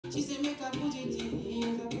I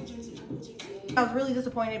was really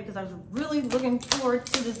disappointed because I was really looking forward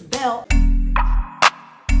to this belt.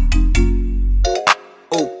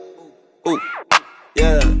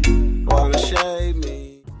 Yeah, wanna shade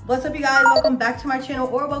me. What's up, you guys? Welcome back to my channel,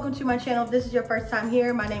 or welcome to my channel if this is your first time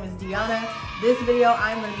here. My name is Deanna. This video,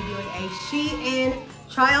 I'm going to be doing a SHEIN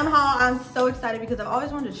try on haul. I'm so excited because I've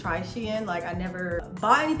always wanted to try SHEIN. Like, I never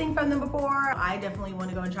bought anything from them before. I definitely want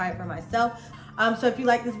to go and try it for myself. So if you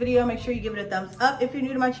like this video, make sure you give it a thumbs up. If you're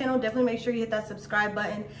new to my channel, definitely make sure you hit that subscribe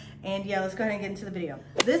button. And yeah, let's go ahead and get into the video.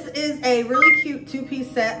 This is a really cute two-piece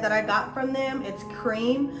set that I got from them. It's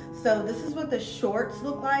cream. So this is what the shorts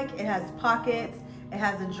look like. It has pockets. It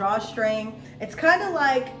has a drawstring. It's kind of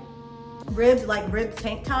like ribbed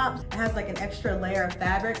tank tops. It has like an extra layer of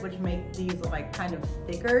fabric, which make these like kind of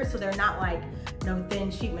thicker. So they're not like no thin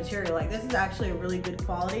sheet material. Like, this is actually a really good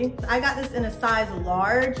quality. I got this in a size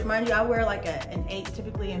large. Mind you, I wear like an 8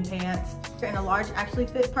 typically in pants, and a large actually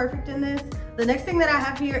fit perfect in this. The next thing that I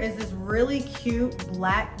have here is this really cute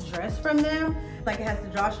black dress from them. Like, it has the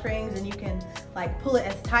drawstrings and you can like pull it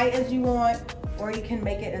as tight as you want, or you can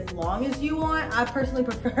make it as long as you want. I personally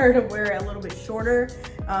prefer to wear it a little bit shorter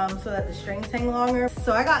so that the strings hang longer.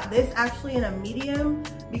 So I got this actually in a medium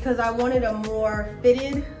because I wanted a more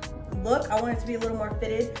fitted look. I want it to be a little more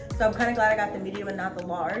fitted. So I'm kind of glad I got the medium and not the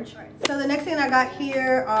large. Right. So the next thing I got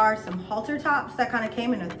here are some halter tops that kind of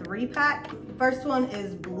came in a 3-pack. The first one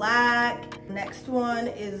is black, next one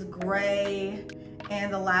is gray,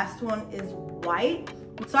 and the last one is white.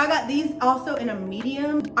 So I got these also in a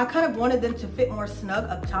medium. I kind of wanted them to fit more snug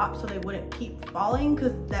up top so they wouldn't keep falling,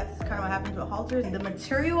 because that's kind of what happens with halters. The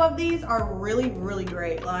material of these are really, really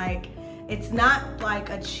great. Like, it's not like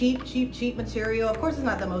a cheap material. Of course, it's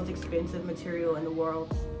not the most expensive material in the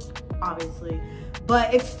world, obviously,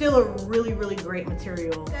 but it's still a really, really great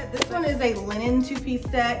material. This one is a linen two-piece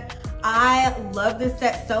set. I love this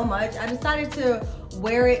set so much. I decided to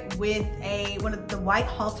wear it with one of the white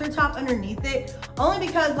halter top underneath it, only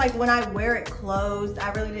because like when I wear it closed,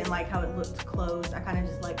 I really didn't like how it looked closed. I kind of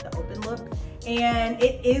just like the open look. And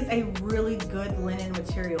it is a really good linen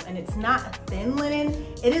material, and it's not a thin linen.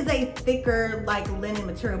 It is a thicker like linen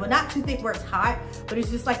material, but not too thick where it's hot, but it's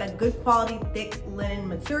just like a good quality thick linen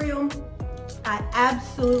material. I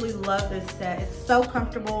absolutely love this set. It's so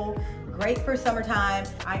comfortable. Great for summertime.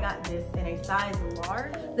 I got this in a size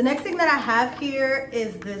large. The next thing that I have here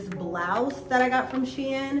is this blouse that I got from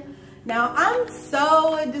SHEIN. Now, I'm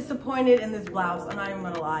so disappointed in this blouse, I'm not even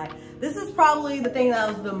gonna lie. This is probably the thing that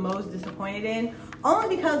I was the most disappointed in,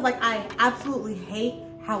 only because like I absolutely hate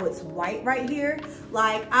how it's white right here.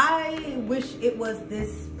 Like, I wish it was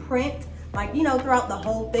this print, like, you know, throughout the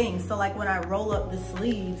whole thing. So like when I roll up the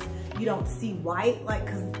sleeves, you don't see white, like,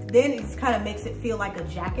 cause then it just kind of makes it feel like a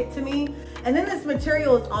jacket to me. And then this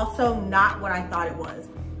material is also not what I thought it was.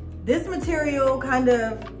 This material kind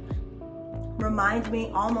of reminds me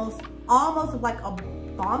almost of like a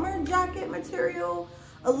bomber jacket material,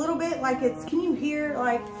 a little bit. Like, it's, can you hear,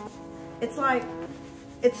 like it's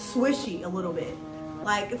swishy a little bit.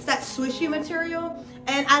 Like, it's that swishy material.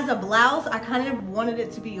 And as a blouse, I kind of wanted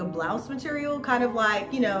it to be a blouse material, kind of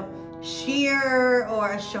like, you know, sheer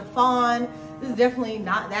or a chiffon. This is definitely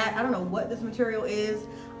not that. I don't know what this material is.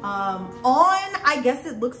 I guess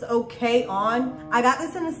it looks okay on. I got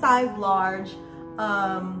this in a size large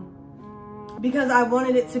because I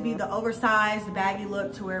wanted it to be the oversized baggy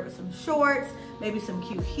look to wear it with some shorts, maybe some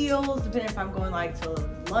cute heels, depending if I'm going like to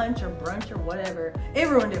lunch or brunch or whatever. It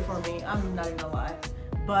ruined it for me, I'm not even gonna lie.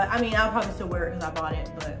 But I mean, I'll probably still wear it because I bought it.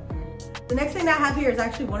 But the next thing that I have here is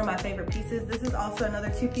actually one of my favorite pieces. This is also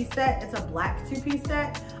another two-piece set. It's a black two-piece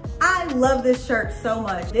set. I love this shirt so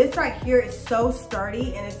much. This right here is so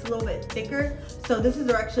sturdy and it's a little bit thicker. So this is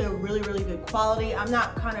actually a really, really good quality. I'm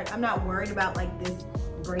not worried about like this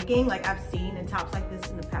breaking like I've seen in tops like this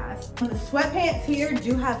in the past. The sweatpants here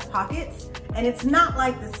do have pockets, and it's not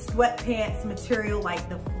like the sweatpants material, like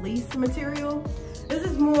the fleece material. This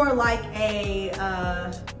is more like a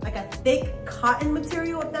thick cotton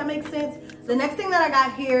material, if that makes sense. The next thing that I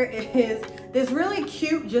got here is this really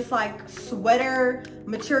cute, just like sweater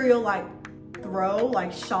material, like throw,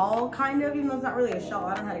 like shawl kind of, even though it's not really a shawl.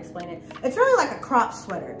 I don't know how to explain it. It's really like a crop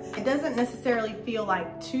sweater. It doesn't necessarily feel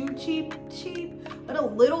like too cheap, but a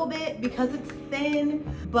little bit, because it's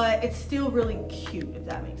thin, but it's still really cute, if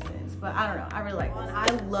that makes sense. But I don't know, I really like this.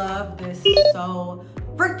 I love this so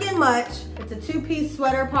freaking much. It's a two-piece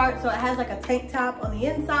sweater part, so it has like a tank top on the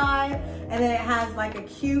inside, and then it has like a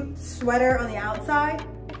cute sweater on the outside.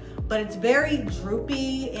 but it's very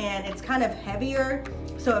droopy and it's kind of heavier.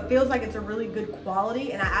 So it feels like it's a really good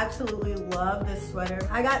quality, and I absolutely love this sweater.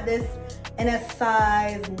 I got this in a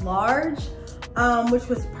size large, which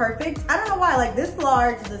was perfect. I don't know why, like this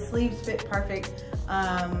large, the sleeves fit perfect.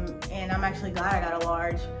 And I'm actually glad I got a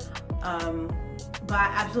large. But I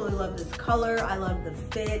absolutely love this color. I love the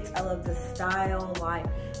fit. I love the style. Like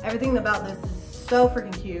everything about this is so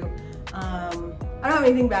freaking cute. I don't have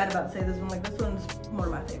anything bad about to say this one. Like this one's one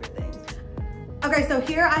of my favorite things. Okay, so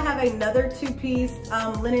here I have another two-piece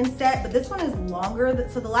linen set, but this one is longer.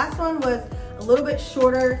 So the last one was a little bit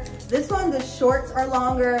shorter. This one, the shorts are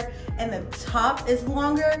longer and the top is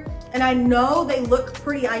longer. And I know they look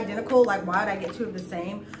pretty identical, like why would I get two of the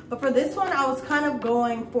same? But for this one, I was kind of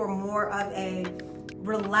going for more of a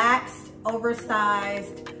relaxed,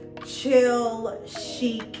 oversized, chill,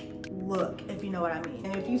 chic look, if you know what I mean.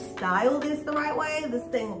 And if you style this the right way, this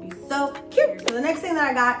thing will be so cute. So the next thing that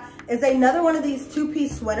I got is another one of these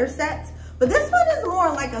two-piece sweater sets, but this one is more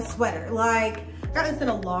like a sweater. Like, I got this in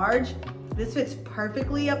a large. This fits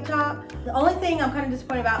perfectly up top. The only thing I'm kind of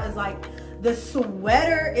disappointed about is like the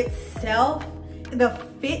sweater itself, the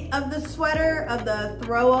fit of the sweater, of the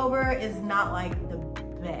throwover is not like the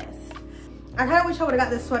best. I kind of wish I would have got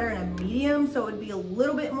this sweater in a medium so it would be a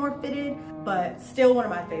little bit more fitted, but still one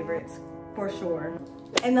of my favorites for sure.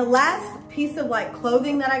 And the last piece of like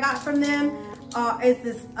clothing that I got from them is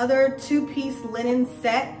this other two-piece linen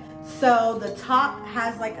set. So the top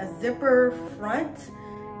has like a zipper front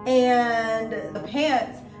and the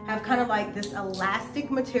pants have kind of like this elastic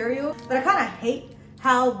material, but I kind of hate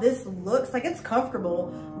how this looks. Like it's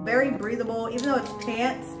comfortable, very breathable, even though it's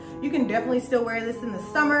pants. You can definitely still wear this in the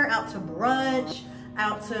summer, out to brunch,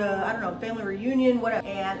 out to, I don't know, family reunion, whatever.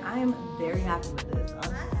 And I am very happy with this.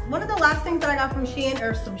 One of the last things that I got from SHEIN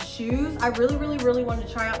are some shoes. I really wanted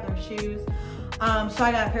to try out their shoes. So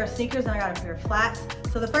I got a pair of sneakers and I got a pair of flats.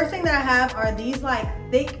 So the first thing that I have are these like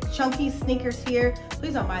thick, chunky sneakers here.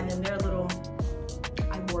 Please don't mind them, they're a little,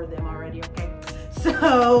 I wore them already, okay?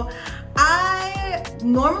 So I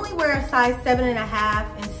normally wear a size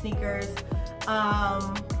 7.5 in sneakers,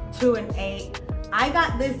 2 and 8. I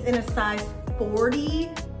got this in a size 40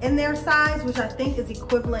 in their size, which I think is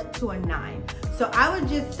equivalent to a 9. So I would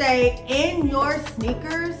just say in your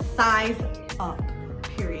sneakers, size up,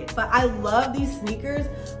 period. But I love these sneakers.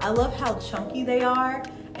 I love how chunky they are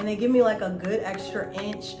and they give me like a good extra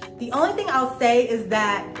inch. The only thing I'll say is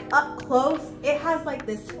that up close, it has like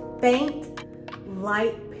this faint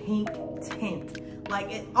light pink tint.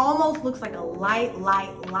 Like it almost looks like a light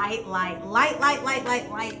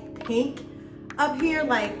pink up here.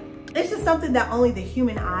 Like it's just something that only the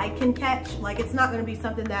human eye can catch. Like it's not gonna be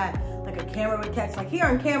something that like a camera would catch. Like here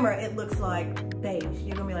on camera, it looks like beige.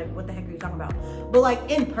 You're gonna be like, what the heck are you talking about? But like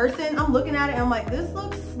in person, I'm looking at it and I'm like, this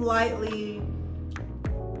looks slightly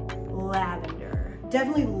lavender.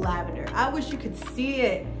 Definitely lavender. I wish you could see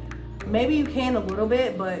it. Maybe you can a little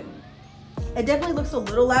bit, but it definitely looks a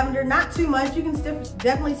little lavender, not too much. You can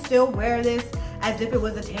definitely still wear this as if it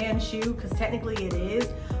was a tan shoe, because technically it is.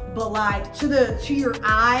 But like to your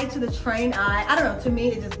eye, to the trained eye, I don't know, to me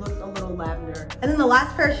it just looks a little lavender. And then the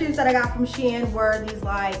last pair of shoes that I got from SHEIN were these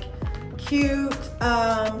like cute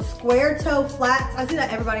square toe flats. I see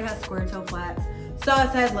that everybody has square toe flats. So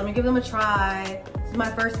I said, let me give them a try. This is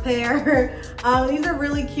my first pair. These are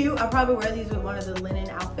really cute. I'll probably wear these with one of the linen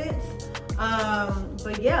outfits.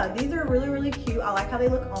 But yeah, these are really cute. I like how they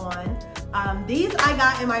look on. These I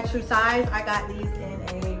got in my true size. I got these in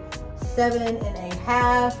a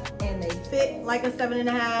 7.5 and they fit like a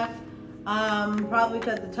 7.5. Probably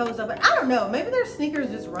because the toes up, but I don't know, maybe their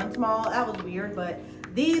sneakers just run small. That was weird, but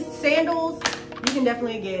these sandals, you can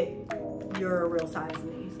definitely get your real size in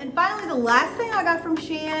these. And finally, the last thing I got from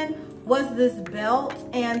SHEIN was this belt,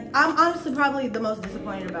 and I'm honestly probably the most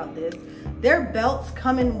disappointed about this. Their belts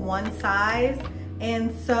come in one size,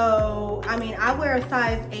 and so, I mean, I wear a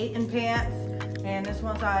size 8 in pants, and this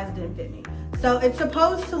one size didn't fit me. So it's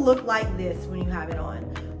supposed to look like this when you have it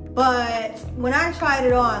on. But when I tried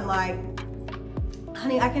it on, like,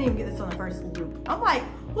 honey, I can't even get this on the first loop. I'm like,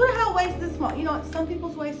 who the hell waist this small? You know what, some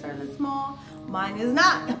people's waists are this small. Mine is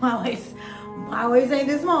not. My waist ain't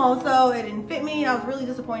this small, so it didn't fit me. And I was really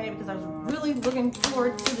disappointed because I was really looking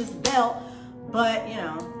forward to this belt. But, you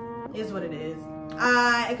know, it is what it is.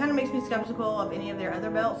 It kind of makes me skeptical of any of their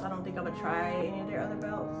other belts. I don't think I would try any of their other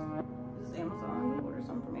belts. This is Amazon. We ordered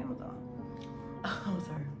something from Amazon. Oh,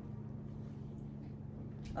 sorry.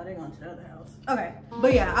 Oh, they're going to the other house. Okay.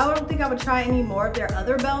 But yeah, I don't think I would try any more of their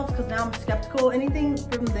other belts because now I'm skeptical. Anything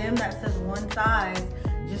from them that says one size,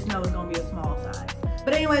 just know it's going to be a small size.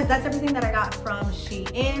 But anyways, that's everything that I got from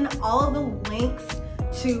SHEIN. All of the links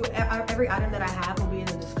to every item that I have will be in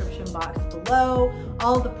the description box below.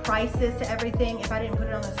 All the prices to everything, if I didn't put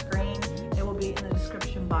it on the screen, it will be in the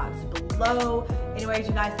description box below. Anyways,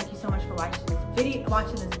 you guys, thank you so much for watching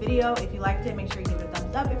this video. If you liked it, make sure you give it a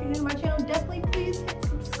thumbs up. If you're new to my channel, definitely please hit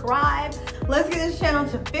subscribe. Let's get this channel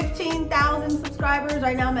to 15,000 subscribers.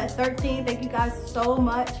 Right now I'm at 13. Thank you guys so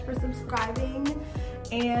much for subscribing.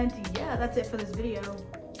 And yeah, that's it for this video.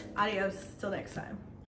 Adios, till next time.